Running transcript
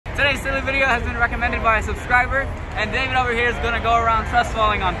Today's silly video has been recommended by a subscriber, and David over here is gonna go around trust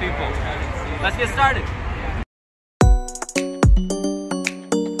falling on people. Let's get started.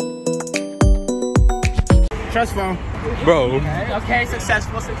 Trust fall. Bro. Okay,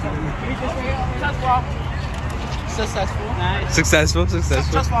 successful. Trust fall. Successful. Nice. Successful.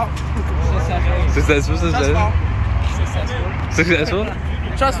 Trust fall. Successful. Successful.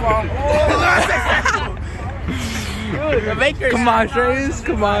 Trust fall. Dude, the Lakers. Come on, Trace.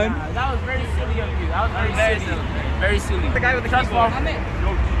 Come on. That was very silly of you. That was very silly. Very silly. The guy with the trust fall.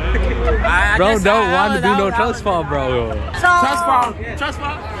 Bro, don't want to do no trust fall, bro. Trust fall. Trust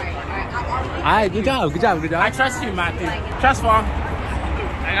fall. Alright, good job. I trust you, Matthew. Trust fall.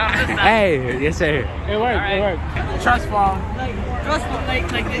 Hey, yes sir. It worked. Trust fall. Trust fall, like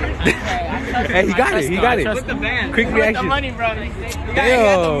this. Hey, he got it. With the band. Quick With reaction. the money, bro. He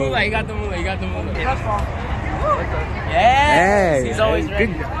got the moolah. Trust fall. Yes. Hey, He's always good.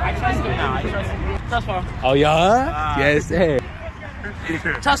 ready. I trust him now. I trust him. Trust fall. Oh yeah? Yes, hey.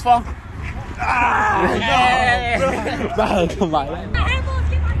 Trust fall. Bro, come on.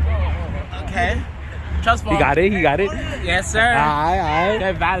 Okay. Trust fall. He got it. Yes, sir. Alright.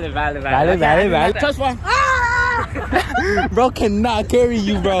 Okay, valid. Valid. Trust fall. Bro cannot carry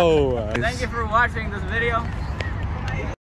you, bro. Thank you for watching this video.